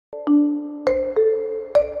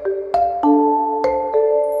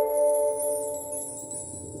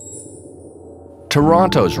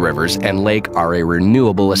Toronto's rivers and lake are a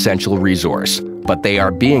renewable essential resource, but they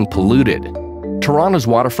are being polluted. Toronto's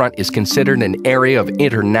waterfront is considered an area of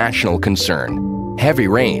international concern. Heavy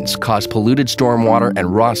rains cause polluted stormwater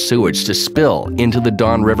and raw sewage to spill into the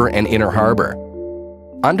Don River and Inner Harbour.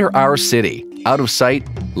 Under our city, out of sight,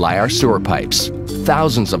 lie our sewer pipes,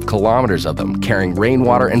 thousands of kilometers of them carrying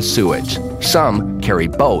rainwater and sewage. Some carry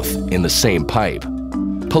both in the same pipe.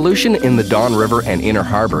 Pollution in the Don River and Inner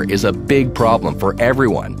Harbour is a big problem for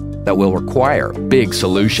everyone that will require big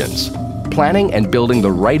solutions. Planning and building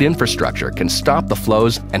the right infrastructure can stop the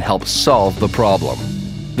flows and help solve the problem.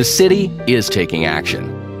 The city is taking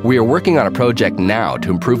action. We are working on a project now to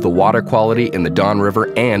improve the water quality in the Don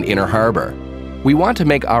River and Inner Harbour. We want to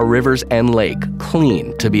make our rivers and lake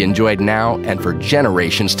clean to be enjoyed now and for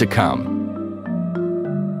generations to come.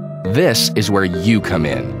 This is where you come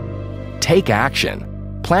in. Take action.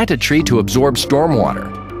 Plant a tree to absorb stormwater.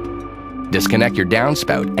 Disconnect your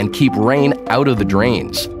downspout and keep rain out of the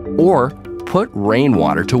drains. Or put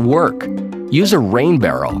rainwater to work. Use a rain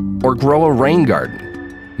barrel or grow a rain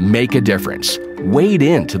garden. Make a difference. Wade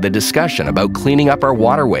into the discussion about cleaning up our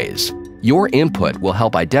waterways. Your input will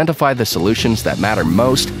help identify the solutions that matter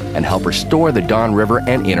most and help restore the Don River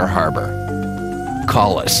and Inner Harbour.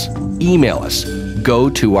 Call us, email us, go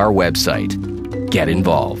to our website. Get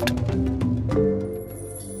involved.